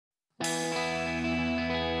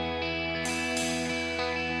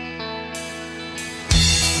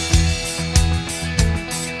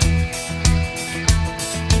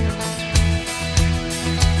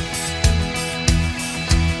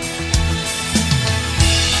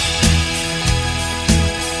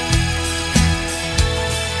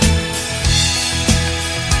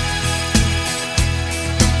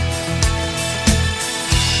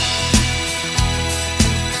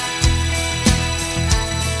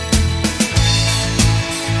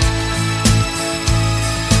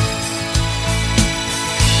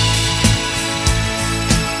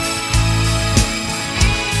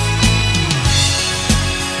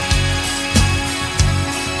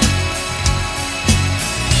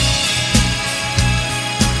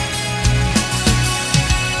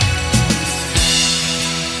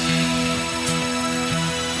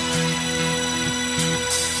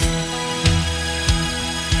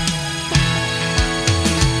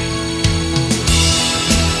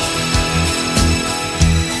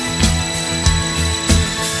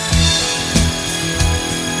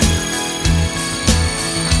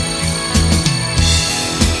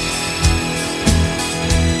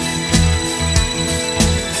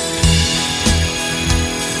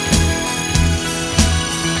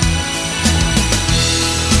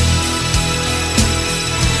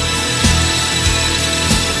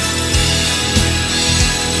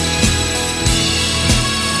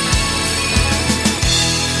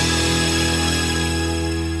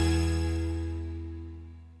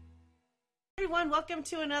Welcome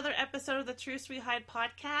to another episode of the Truths We Hide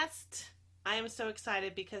podcast. I am so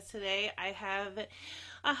excited because today I have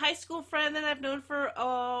a high school friend that I've known for,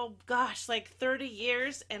 like 30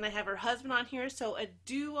 years, and I have her husband on here, so a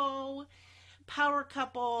duo power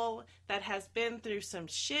couple that has been through some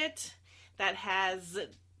shit, that has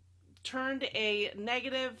turned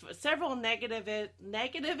several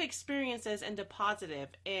negative experiences into positive,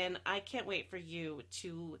 and I can't wait for you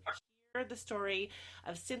to hear the story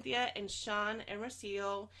of Cynthia and Shawn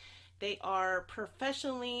Hermosillo. They are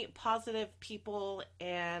professionally positive people,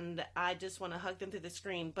 and I just want to hug them through the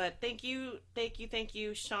screen. But thank you,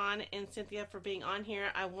 Shawn and Cynthia, for being on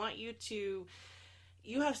here. I want you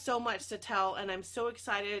have so much to tell, and I'm so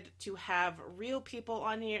excited to have real people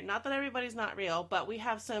on here. Not that everybody's not real, but we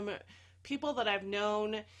have some people that I've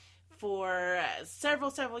known for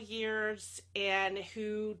several years and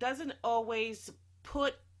who doesn't always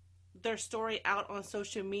put their story out on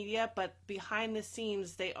social media, but behind the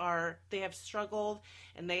scenes they have struggled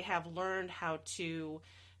and they have learned how to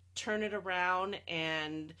turn it around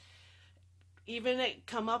and even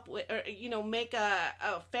come up with, make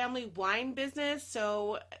a family wine business.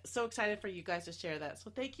 So excited for you guys to share that. So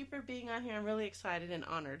thank you for being on here. I'm really excited and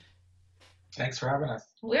honored. Thanks for having us.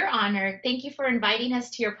 We're honored. Thank you for inviting us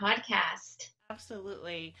to your podcast.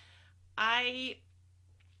 Absolutely.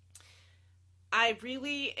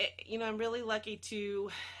 I'm really lucky to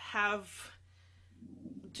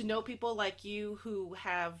know people like you who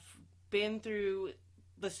have been through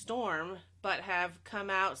the storm, but have come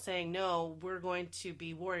out saying, no, we're going to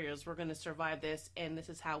be warriors. We're going to survive this, and this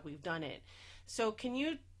is how we've done it. So can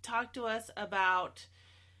you talk to us about,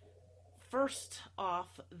 first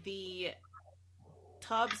off, the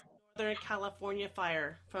Tubbs, Northern California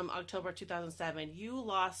fire from October 2007? You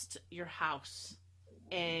lost your house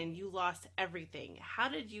and you lost everything.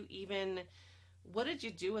 What did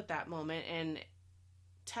you do at that moment? And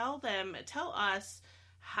tell us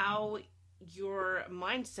how your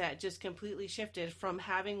mindset just completely shifted from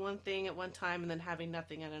having one thing at one time and then having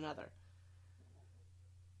nothing at another.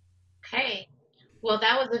 Okay. Well,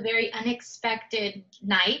 that was a very unexpected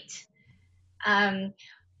night.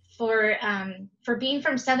 For being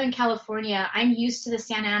from Southern California, I'm used to the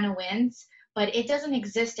Santa Ana winds, but it doesn't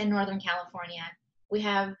exist in Northern California. We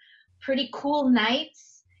have pretty cool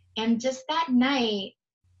nights, and just that night,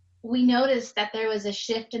 we noticed that there was a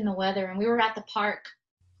shift in the weather, and we were at the park.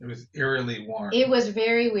 It was eerily warm. It was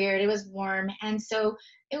very weird. It was warm, and so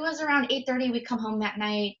it was around 8:30. We come home that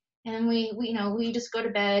night, and then we just go to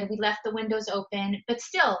bed. We left the windows open, but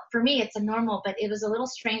still, for me, it's a normal. But it was a little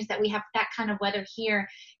strange that we have that kind of weather here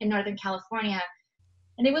in Northern California,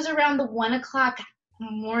 and it was around the 1:00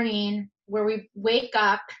 morning where we wake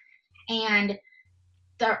up, and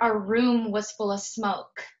our room was full of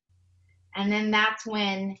smoke. And then that's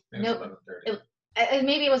when maybe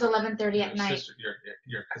it was 11:30 at night.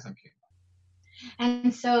 Your cousin came.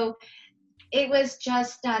 And so it was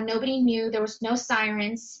just nobody knew. There was no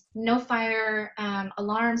sirens, no fire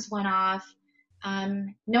alarms went off,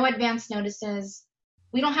 no advance notices.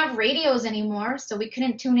 We don't have radios anymore, so we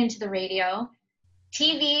couldn't tune into the radio.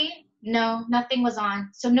 TV, no, nothing was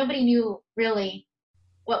on. So nobody knew really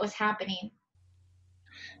what was happening.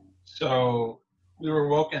 So we were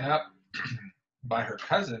woken up by her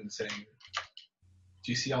cousin saying,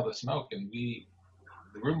 "Do you see all the smoke?" And the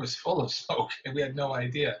room was full of smoke, and we had no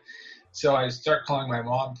idea. So I start calling my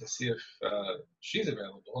mom to see if she's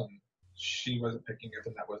available, and she wasn't picking up,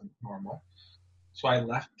 and that wasn't normal. So I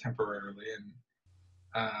left temporarily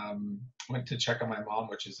and went to check on my mom,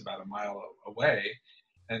 which is about a mile away.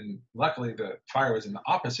 And luckily, the fire was in the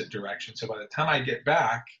opposite direction. So by the time I get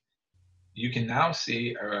back, you can now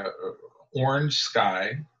see a orange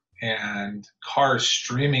sky and cars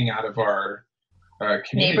streaming out of our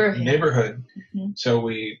neighborhood. Mm-hmm. So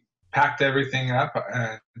we packed everything up,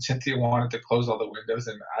 and Cynthia wanted to close all the windows,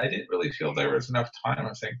 and I didn't really feel there was enough time. I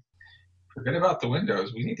was saying, forget about the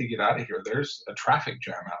windows. We need to get out of here. There's a traffic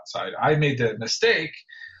jam outside. I made the mistake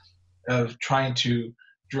of trying to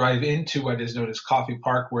drive into what is known as Coffee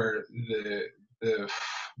Park, where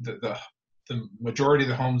the majority of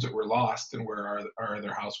the homes that were lost and where our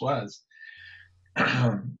other house was.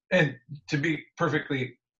 And to be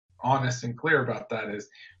perfectly honest and clear about that is,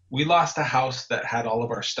 we lost a house that had all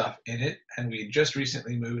of our stuff in it, and we just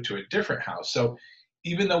recently moved to a different house. So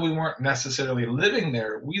even though we weren't necessarily living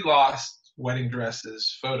there, we lost wedding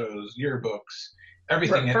dresses, photos, yearbooks,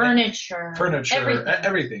 everything. Furniture,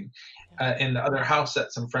 everything in the other house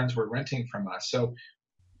that some friends were renting from us. So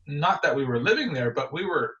not that we were living there, but we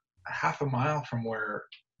were half a mile from where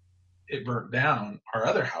it burnt down our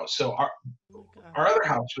other house. So our other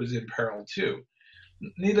house was in peril too.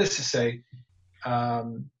 Needless to say,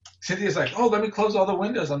 Cynthia's like, oh, let me close all the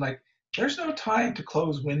windows. I'm like, there's no time to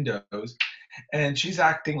close windows. And she's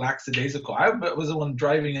acting lackadaisical. I was the one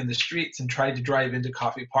driving in the streets and tried to drive into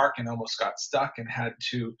Coffee Park and almost got stuck and had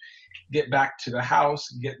to get back to the house,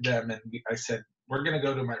 get them. And I said, we're going to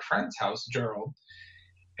go to my friend's house, Gerald.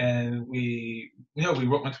 And we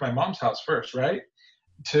went to my mom's house first, right?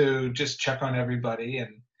 To just check on everybody.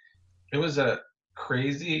 And it was a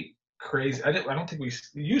crazy. I don't think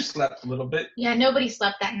you slept a little bit. Yeah, nobody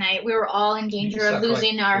slept that night. We were all in danger of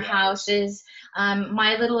losing our houses.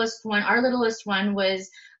 Our littlest one was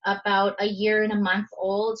about a year and a month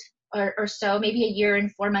old or so, maybe a year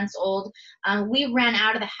and 4 months old. We ran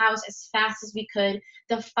out of the house as fast as we could.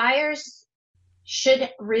 The fires should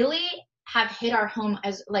really have hit our home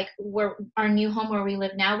where our new home where we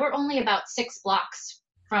live now. We're only about 6 blocks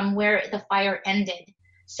from where the fire ended.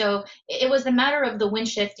 So it was a matter of the wind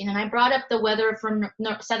shifting. And I brought up the weather from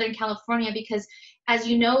Southern California because, as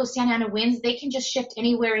you know, Santa Ana winds, they can just shift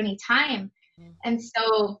anywhere, anytime. And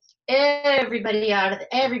so everybody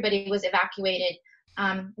was evacuated.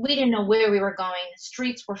 We didn't know where we were going. The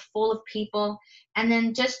streets were full of people. And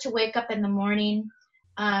then just to wake up in the morning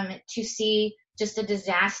to see just a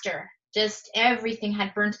disaster, just everything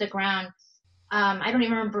had burned to the ground. I don't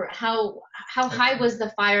even remember how high was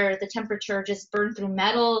the fire. The temperature just burned through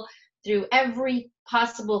metal, through every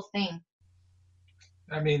possible thing.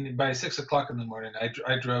 I mean, by 6 o'clock in the morning,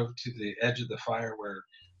 I drove to the edge of the fire where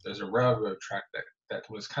there's a railroad track that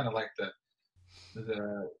was kind of like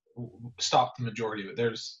the stopped the majority of it.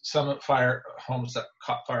 There's some fire homes that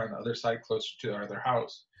caught fire on the other side, closer to our other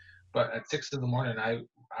house. But at 6 in the morning, I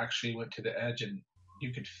actually went to the edge, and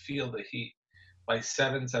you could feel the heat. By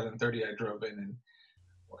 7:30, I drove in,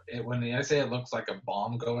 and when I say it looks like a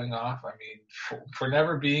bomb going off, I mean, for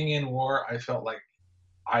never being in war, I felt like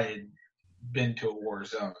I had been to a war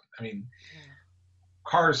zone. I mean,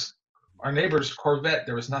 cars, our neighbor's Corvette,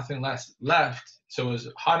 there was nothing left, so it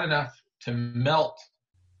was hot enough to melt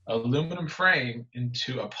aluminum frame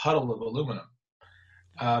into a puddle of aluminum.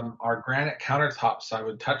 Our granite countertops, I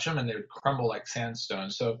would touch them and they would crumble like sandstone.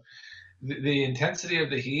 So the intensity of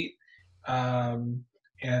the heat, and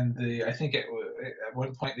I think at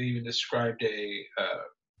one point they even described a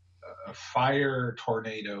fire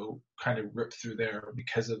tornado kind of ripped through there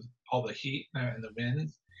because of all the heat and the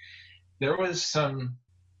wind. There was some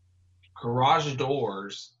garage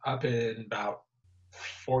doors up in about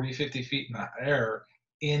 40, 50 feet in the air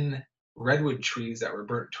in redwood trees that were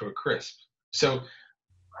burnt to a crisp. So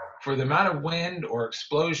for the amount of wind or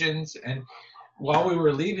explosions, and while we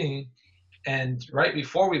were leaving, and right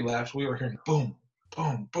before we left, we were hearing boom,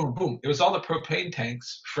 boom, boom, boom. It was all the propane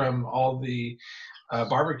tanks from all the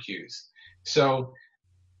barbecues. So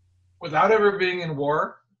without ever being in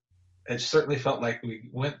war, it certainly felt like we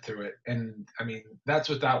went through it. And I mean, that's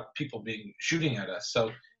without people shooting at us.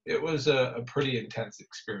 So it was a pretty intense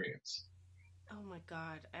experience. Oh my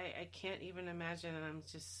God. I can't even imagine. And I'm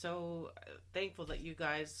just so thankful that you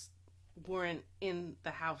guys weren't in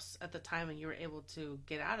the house at the time and you were able to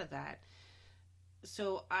get out of that.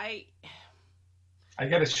 So I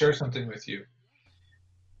got to share something with you.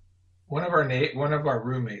 One of our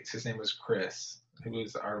roommates, his name was Chris, who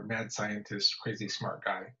was our mad scientist, crazy smart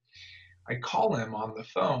guy. I call him on the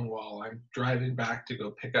phone while I'm driving back to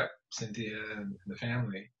go pick up Cynthia and the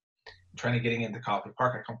family, trying to get into Coffee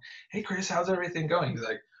Park. I call him, hey Chris, how's everything going? He's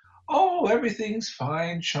like, oh, everything's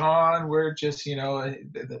fine, Shawn. We're just,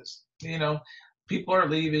 people are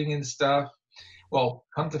leaving and stuff. Well,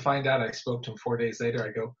 come to find out, I spoke to him 4 days later.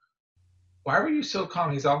 I go, why were you so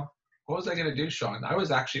calm? He's all, what was I going to do, Shawn? I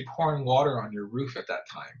was actually pouring water on your roof at that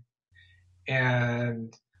time.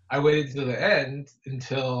 And I waited to the end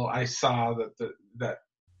until I saw that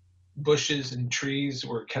bushes and trees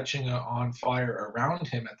were catching on fire around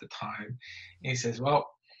him at the time. And he says, well,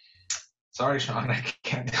 sorry, Shawn, I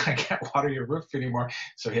can't water your roof anymore.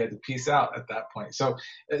 So he had to peace out at that point. So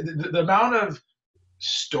the amount of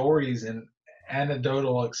stories and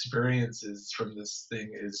anecdotal experiences from this thing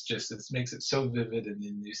is just, it makes it so vivid. And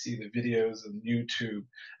then you see the videos on YouTube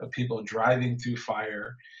of people driving through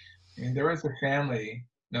fire. I mean, there was a family,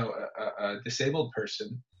 a disabled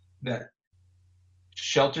person that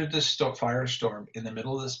sheltered the firestorm in the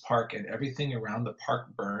middle of this park, and everything around the park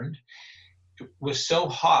burned. It was so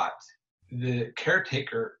hot, the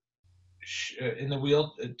caretaker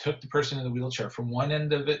took the person in the wheelchair from one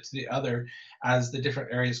end of it to the other as the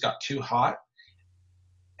different areas got too hot,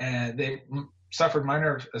 and they suffered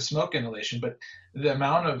minor smoke inhalation. But the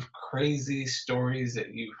amount of crazy stories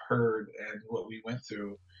that you've heard and what we went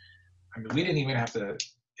through, I mean, we didn't even have to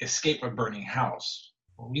escape a burning house.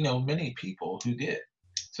 We know many people who did.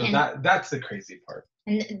 So And that's the crazy part.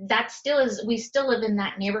 and that still is, we still live in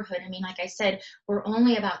that neighborhood. I mean, like I said, we're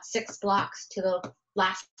only about 6 blocks to the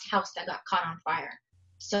last house that got caught on fire.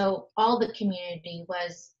 So all the community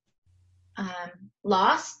was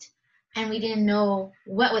lost, and we didn't know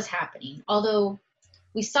what was happening. Although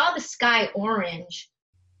we saw the sky orange,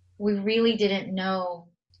 we really didn't know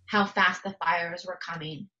how fast the fires were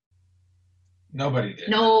coming. Nobody did.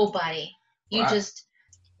 Nobody. You Well, just,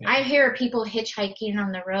 I hear people hitchhiking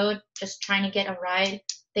on the road, just trying to get a ride.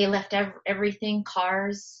 They left everything,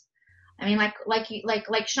 cars. I mean,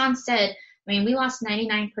 like Shawn said, I mean, we lost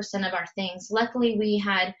 99% of our things. Luckily, we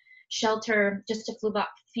had shelter just a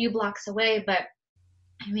few blocks away, but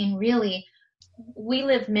I mean, really, we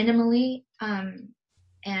live minimally,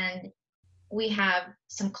 and we have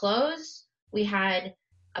some clothes, we had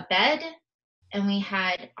a bed, and we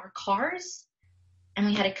had our cars, and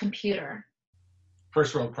we had a computer.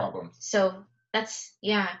 First world problems. So that's,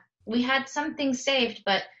 yeah, we had some things saved,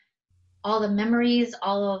 but all the memories,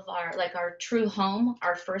 all of our true home,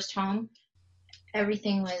 our first home,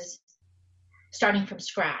 everything was starting from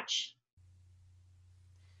scratch.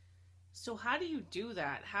 So how do you do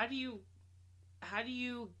that? How do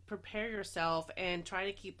you prepare yourself and try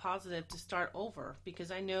to keep positive to start over?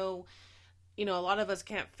 Because I know, a lot of us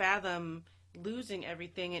can't fathom losing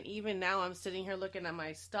everything, and even now I'm sitting here looking at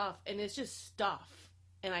my stuff and it's just stuff,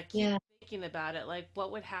 and I keep thinking about it, like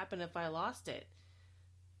what would happen if I lost it?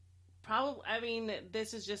 Probably, I mean,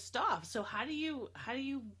 this is just stuff. So how do you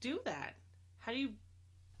do that? How do you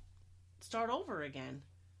start over again?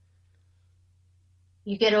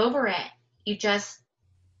 You get over it. You just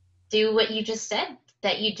do what you just said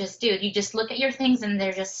that you just do. You just look at your things and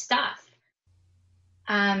they're just stuff.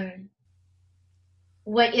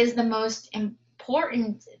 What is the most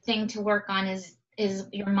important thing to work on is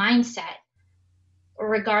your mindset.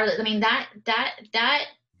 Regardless, I mean, that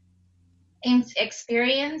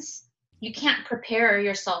experience you can't prepare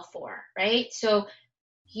yourself for, right? So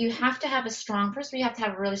you have to have first we have to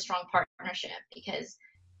have a really strong partnership, because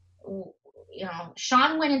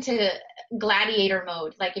Shawn went into gladiator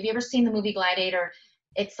mode. Like, have you ever seen the movie Gladiator?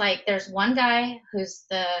 It's like there's one guy who is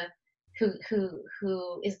the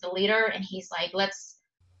leader, and he's like,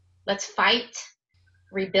 let's fight,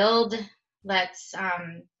 rebuild, let's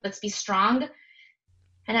be strong.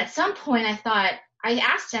 And at some point I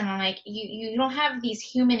asked him, I'm like, you don't have these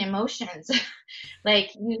human emotions.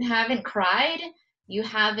 Like, you haven't cried, you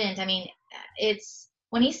haven't, I mean, it's,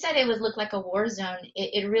 when he said it would look like a war zone,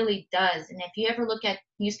 it really does. And if you ever look at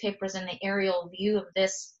newspapers and the aerial view of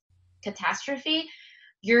this catastrophe,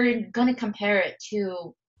 you're going to compare it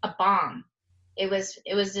to a bomb. It was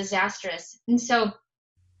disastrous. And so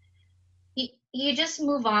you just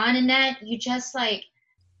move on, and that you just like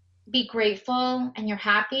be grateful and you're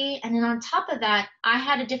happy. And then on top of that, I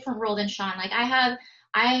had a different role than Shawn. Like, I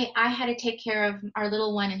had to take care of our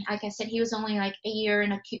little one, and like I said, he was only like a year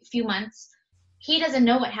and a few months. He doesn't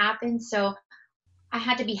know what happened, so I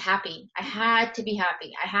had to be happy. I had to be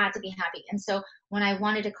happy. And so when I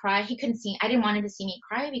wanted to cry, I didn't want him to see me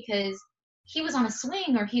cry, because he was on a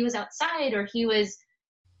swing, or he was outside, or he was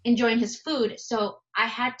enjoying his food. So I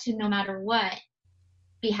had to, no matter what,